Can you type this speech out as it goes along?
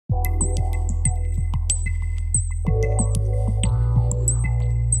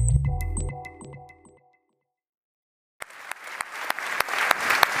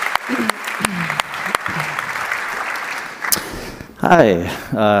Hi,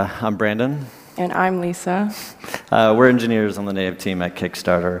 I'm Brandon. And I'm Lisa. We're engineers on the native team at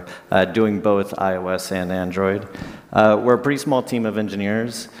Kickstarter, doing both iOS and Android. We're a pretty small team of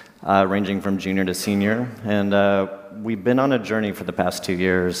engineers, ranging from junior to senior, and we've been on a journey for the past 2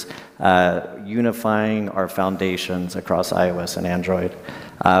 years, unifying our foundations across iOS and Android.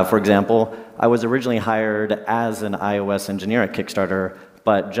 For example, I was originally hired as an iOS engineer at Kickstarter,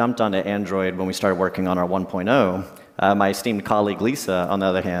 but jumped onto Android when we started working on our 1.0. My esteemed colleague Lisa, on the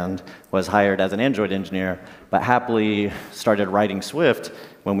other hand, was hired as an Android engineer, but happily started writing Swift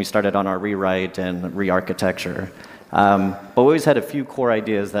when we started on our rewrite and re-architecture. But we always had a few core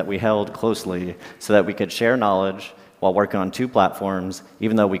ideas that we held closely so that we could share knowledge while working on 2 platforms,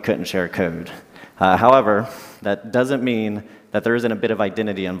 even though we couldn't share code. However, that doesn't mean that there isn't a bit of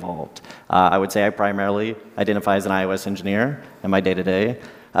identity involved. I would say I primarily identify as an iOS engineer in my day-to-day.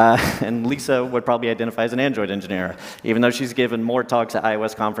 And Lisa would probably identify as an Android engineer, even though she's given more talks at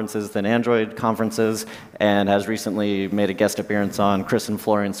iOS conferences than Android conferences, and has recently made a guest appearance on Chris and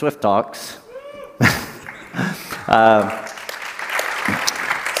Florian Swift Talks.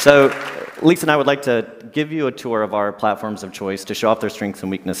 So Lisa and I would like to give you a tour of our platforms of choice to show off their strengths and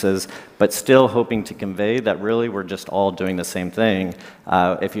weaknesses, but still hoping to convey that really we're just all doing the same thing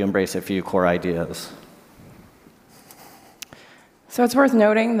if you embrace a few core ideas. So it's worth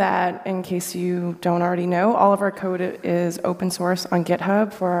noting that, in case you don't already know, all of our code is open source on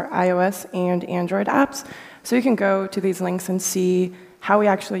GitHub for iOS and Android apps. So you can go to these links and see how we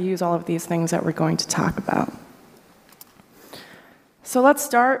actually use all of these things that we're going to talk about. So let's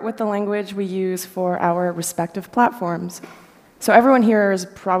start with the language we use for our respective platforms. So everyone here is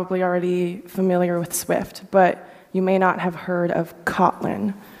probably already familiar with Swift, but you may not have heard of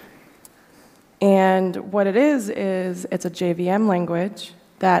Kotlin. And what it is it's a JVM language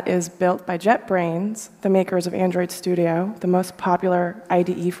that is built by JetBrains, the makers of Android Studio, the most popular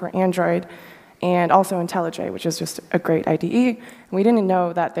IDE for Android, and also IntelliJ, which is just a great IDE. And we didn't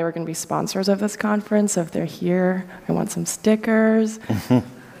know that they were going to be sponsors of this conference. So if they're here, I want some stickers.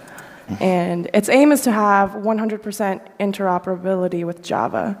 And its aim is to have 100% interoperability with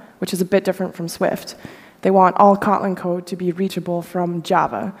Java, which is a bit different from Swift. They want all Kotlin code to be reachable from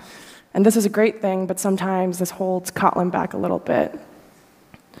Java. And this is a great thing, but sometimes this holds Kotlin back a little bit.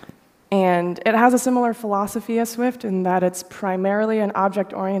 And it has a similar philosophy as Swift in that it's primarily an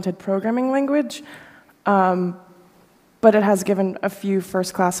object-oriented programming language, but it has given a few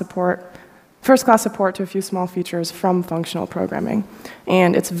first-class support to a few small features from functional programming.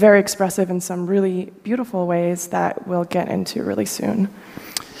 And it's very expressive in some really beautiful ways that we'll get into really soon.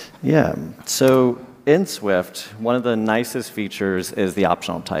 Yeah, so in Swift, one of the nicest features is the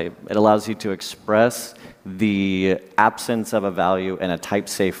optional type. It allows you to express the absence of a value in a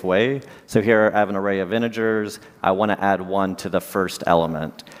type-safe way. So here I have an array of integers. I want to add 1 to the first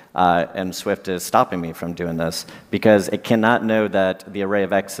element. And Swift is stopping me from doing this because it cannot know that the array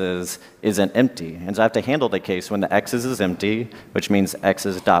of x's isn't empty. And so I have to handle the case when the x's is empty, which means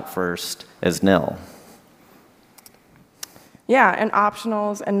x's dot first is nil. Yeah, and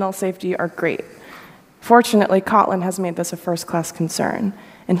optionals and null safety are great. Fortunately, Kotlin has made this a first-class concern.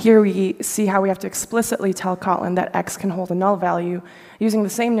 And here we see how we have to explicitly tell Kotlin that x can hold a null value using the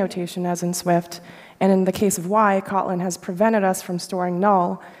same notation as in Swift. And in the case of y, Kotlin has prevented us from storing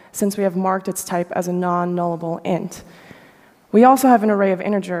null since we have marked its type as a non-nullable int. We also have an array of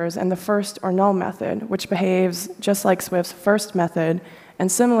integers and the first or null method, which behaves just like Swift's first method.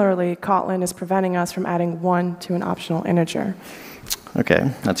 And similarly, Kotlin is preventing us from adding 1 to an optional integer.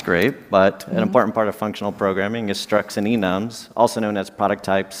 Okay, that's great, but an important part of functional programming is structs and enums, also known as product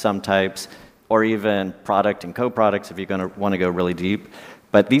types, sum types, or even product and co-products if you're want to go really deep.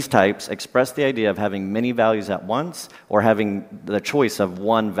 But these types express the idea of having many values at once or having the choice of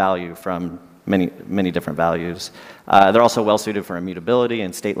 1 value from many different values. They're also well suited for immutability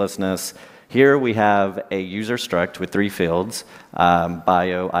and statelessness. Here we have a user struct with 3 fields,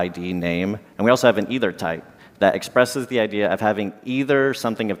 bio, ID, name, and we also have an either type that expresses the idea of having either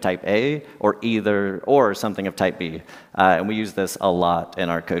something of type A or something of type B. And we use this a lot in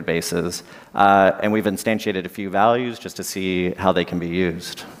our code bases. And we've instantiated a few values just to see how they can be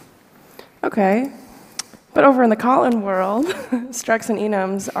used. OK. But over in the Kotlin world, structs and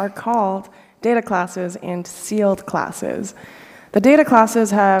enums are called data classes and sealed classes. The data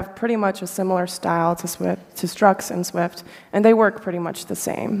classes have pretty much a similar style to structs in Swift, and they work pretty much the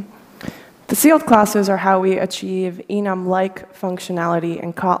same. The sealed classes are how we achieve enum-like functionality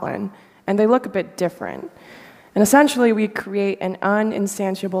in Kotlin, and they look a bit different. And essentially, we create an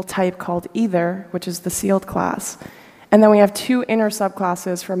uninstantiable type called either, which is the sealed class. And then we have 2 inner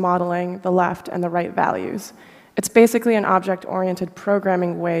subclasses for modeling the left and the right values. It's basically an object-oriented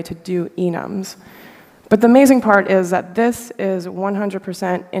programming way to do ENUMS. But the amazing part is that this is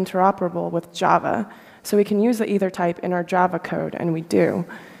 100% interoperable with Java. So we can use the either type in our Java code, and we do.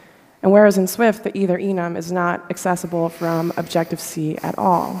 And whereas in Swift, the either enum is not accessible from Objective-C at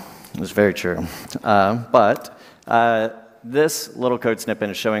all. That's very true. This little code snippet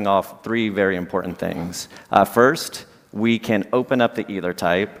is showing off three very important things. First, we can open up the either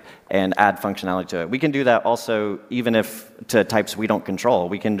type and add functionality to it. We can do that also even if to types we don't control.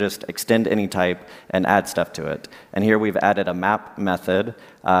 We can just extend any type and add stuff to it. And here we've added a map method.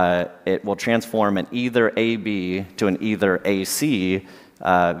 It will transform an either AB to an either AC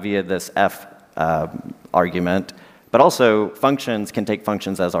via this F argument. But also, functions can take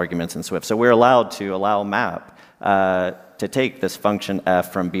functions as arguments in Swift. So we're allowed to allow map to take this function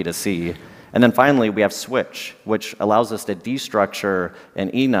F from B to C. And then finally, we have switch, which allows us to destructure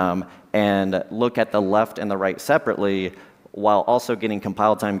an enum and look at the left and the right separately, while also getting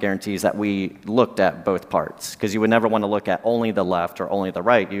compile time guarantees that we looked at both parts. Because you would never want to look at only the left or only the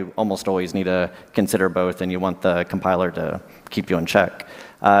right. You almost always need to consider both, and you want the compiler to keep you in check.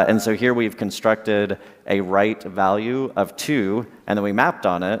 And so here we've constructed a right value of 2, and then we mapped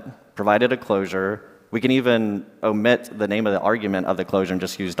on it, provided a closure. We can even omit the name of the argument of the closure and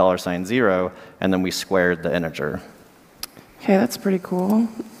just use $0, and then we squared the integer. OK, that's pretty cool.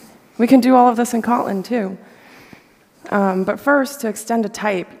 We can do all of this in Kotlin, too. But first, to extend a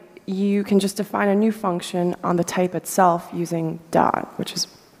type, you can just define a new function on the type itself using dot, which is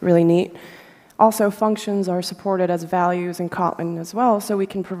really neat. Also, functions are supported as values in Kotlin as well, so we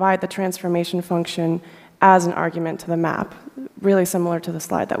can provide the transformation function as an argument to the map, really similar to the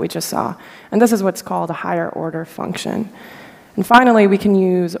slide that we just saw. And this is what's called a higher order function. And finally, we can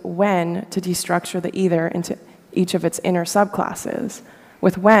use when to destructure the either into each of its inner subclasses.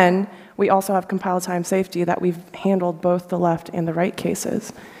 With when, we also have compile time safety that we've handled both the left and the right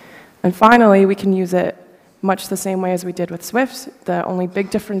cases. And finally, we can use it much the same way as we did with Swift. The only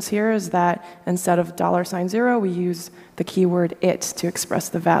big difference here is that instead of $0, we use the keyword it to express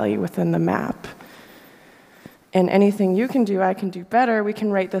the value within the map. And anything you can do, I can do better. We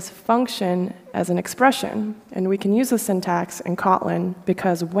can write this function as an expression. And we can use the syntax in Kotlin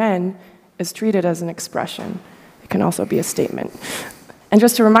because when is treated as an expression. It can also be a statement. And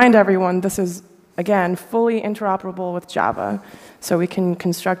just to remind everyone, this is, again, fully interoperable with Java. So we can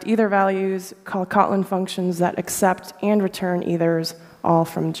construct either values, call Kotlin functions that accept and return eithers, all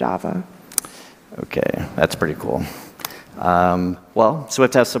from Java. OK, that's pretty cool. Well,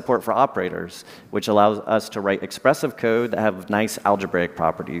 Swift has support for operators, which allows us to write expressive code that have nice algebraic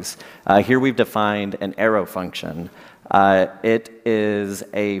properties. Here we've defined an arrow function. It is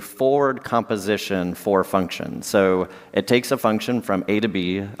a forward composition for functions. So it takes a function from A to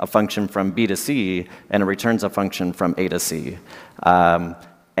B, a function from B to C, and it returns a function from A to C.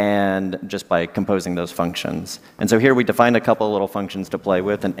 And just by composing those functions. And so here we defined a couple of little functions to play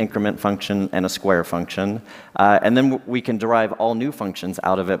with, an increment function and a square function. And then we can derive all new functions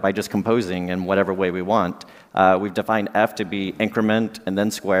out of it by just composing in whatever way we want. We've defined f to be increment, and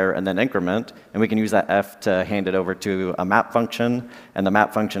then square, and then increment. And we can use that f to hand it over to a map function. And the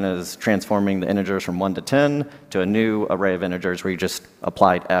map function is transforming the integers from 1 to 10 to a new array of integers where you just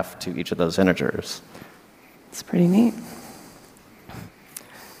applied f to each of those integers. It's pretty neat.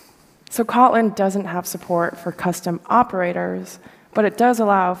 So Kotlin doesn't have support for custom operators, but it does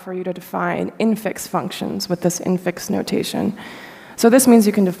allow for you to define infix functions with this infix notation. So this means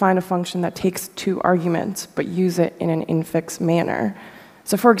you can define a function that takes 2 arguments, but use it in an infix manner.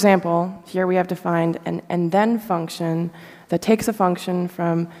 So for example, here we have defined an and then function that takes a function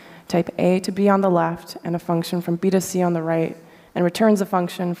from type A to B on the left and a function from B to C on the right, and returns a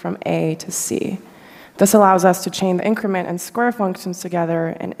function from A to C. This allows us to chain the increment and square functions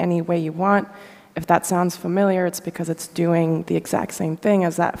together in any way you want. If that sounds familiar, it's because it's doing the exact same thing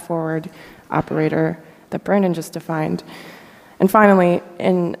as that forward operator that Brandon just defined. And finally,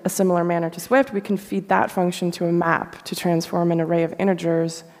 in a similar manner to Swift, we can feed that function to a map to transform an array of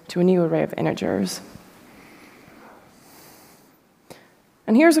integers to a new array of integers.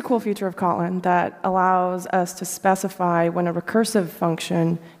 And here's a cool feature of Kotlin that allows us to specify when a recursive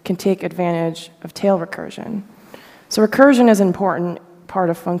function can take advantage of tail recursion. So recursion is an important part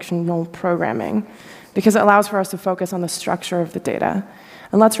of functional programming because it allows for us to focus on the structure of the data.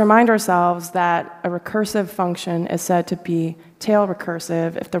 And let's remind ourselves that a recursive function is said to be tail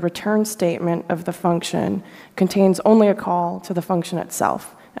recursive if the return statement of the function contains only a call to the function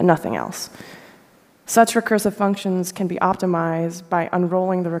itself and nothing else. Such recursive functions can be optimized by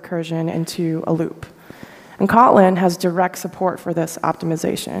unrolling the recursion into a loop. And Kotlin has direct support for this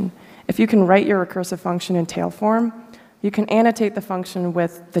optimization. If you can write your recursive function in tail form, you can annotate the function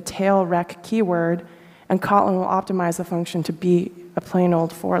with the tail rec keyword, and Kotlin will optimize the function to be a plain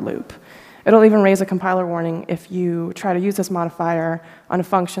old for loop. It'll even raise a compiler warning if you try to use this modifier on a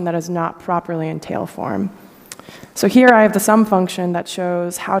function that is not properly in tail form. So here I have the sum function that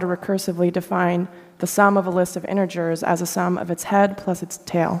shows how to recursively define the sum of a list of integers as a sum of its head plus its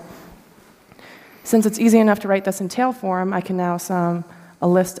tail. Since it's easy enough to write this in tail form, I can now sum a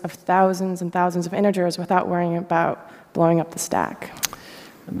list of thousands and thousands of integers without worrying about blowing up the stack.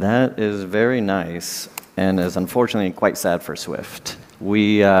 That is very nice, and is unfortunately quite sad for Swift.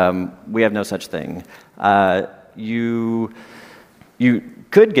 We have no such thing. You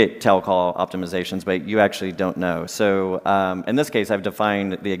could get tail call optimizations, but you actually don't know. So in this case, I've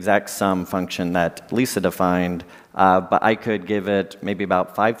defined the exact sum function that Lisa defined, but I could give it maybe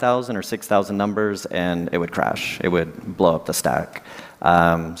about 5,000 or 6,000 numbers, and it would crash. It would blow up the stack.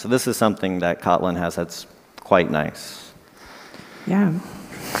 So this is something that Kotlin has that's quite nice. Yeah.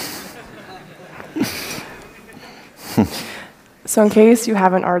 So in case you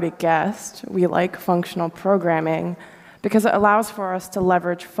haven't already guessed, we like functional programming because it allows for us to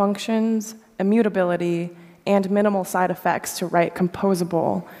leverage functions, immutability, and minimal side effects to write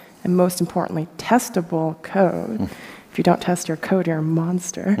composable and, most importantly, testable code. If you don't test your code, you're a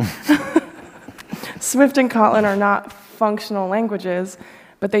monster. Swift and Kotlin are not functional languages,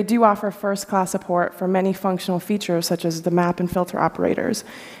 but they do offer first-class support for many functional features, such as the map and filter operators,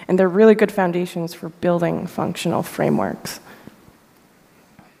 and they're really good foundations for building functional frameworks.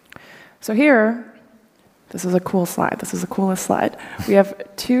 So here, this is a cool slide. This is the coolest slide. We have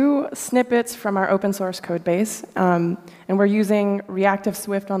 2 snippets from our open source code base, and we're using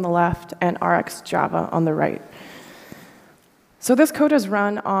ReactiveSwift on the left and RxJava on the right. So this code is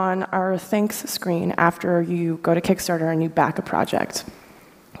run on our thanks screen after you go to Kickstarter and you back a project.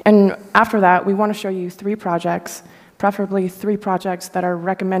 And after that, we want to show you 3 projects, preferably 3 projects that are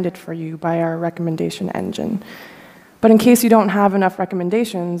recommended for you by our recommendation engine. But in case you don't have enough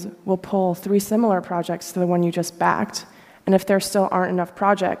recommendations, we'll pull 3 similar projects to the one you just backed. And if there still aren't enough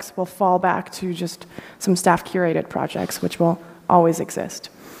projects, we'll fall back to just some staff-curated projects, which will always exist.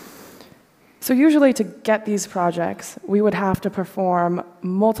 So usually to get these projects, we would have to perform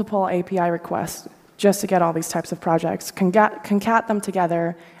multiple API requests just to get all these types of projects, concat them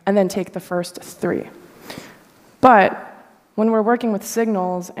together, and then take the first 3. But when we're working with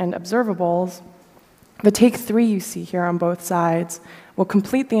signals and observables, the take 3 you see here on both sides will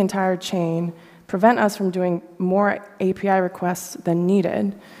complete the entire chain, prevent us from doing more API requests than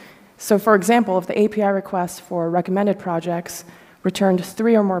needed. So for example, if the API request for recommended projects returned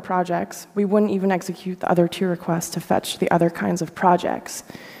 3 or more projects, we wouldn't even execute the other 2 requests to fetch the other kinds of projects.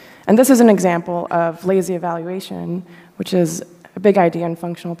 And this is an example of lazy evaluation, which is a big idea in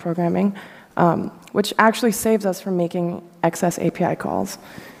functional programming, which actually saves us from making excess API calls.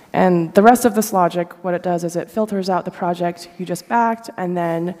 And the rest of this logic, what it does is it filters out the project you just backed and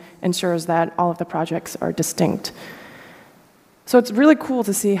then ensures that all of the projects are distinct. So it's really cool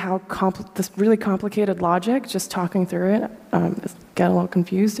to see how this really complicated logic, just talking through it, get a little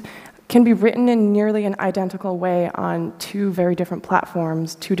confused, can be written in nearly an identical way on 2 very different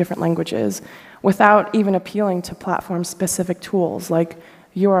platforms, 2 different languages, without even appealing to platform-specific tools like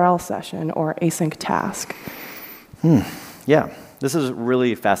URL session or async task. Yeah. This is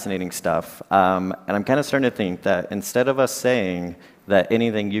really fascinating stuff, and I'm kind of starting to think that instead of us saying that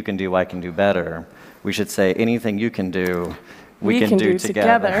anything you can do, I can do better, we should say anything you can do, we can do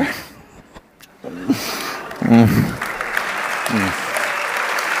together.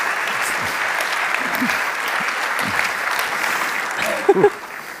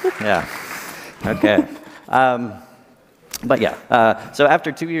 Yeah, okay. But yeah, so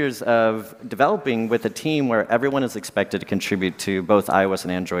after 2 years of developing with a team where everyone is expected to contribute to both iOS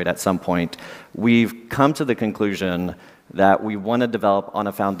and Android at some point, we've come to the conclusion that we want to develop on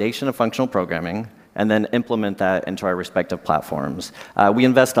a foundation of functional programming and then implement that into our respective platforms. We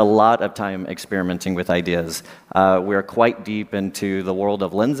invest a lot of time experimenting with ideas. We're quite deep into the world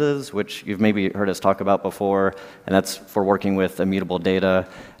of lenses, which you've maybe heard us talk about before, and that's for working with immutable data,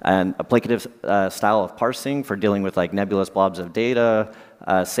 and applicative style of parsing for dealing with like nebulous blobs of data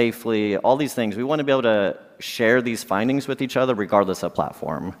safely, all these things. We want to be able to share these findings with each other regardless of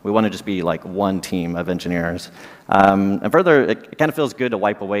platform. We want to just be like one team of engineers. And further, it kind of feels good to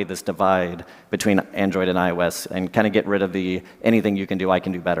wipe away this divide between Android and iOS and kind of get rid of the anything you can do, I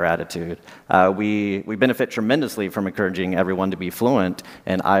can do better attitude. We benefit tremendously from encouraging everyone to be fluent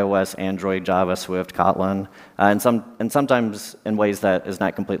in iOS, Android, Java, Swift, Kotlin, and sometimes in ways that is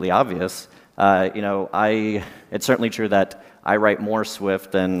not completely obvious. It's certainly true that I write more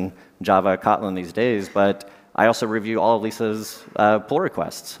Swift than Java, Kotlin these days, but I also review all of Lisa's pull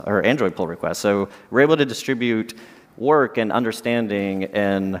requests, or Android pull requests. So we're able to distribute work and understanding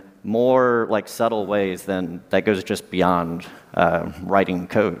in more like subtle ways than that goes just beyond writing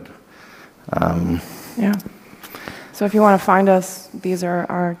code. Yeah. So if you want to find us, these are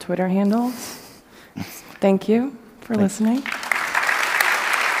our Twitter handles. Thank you for listening.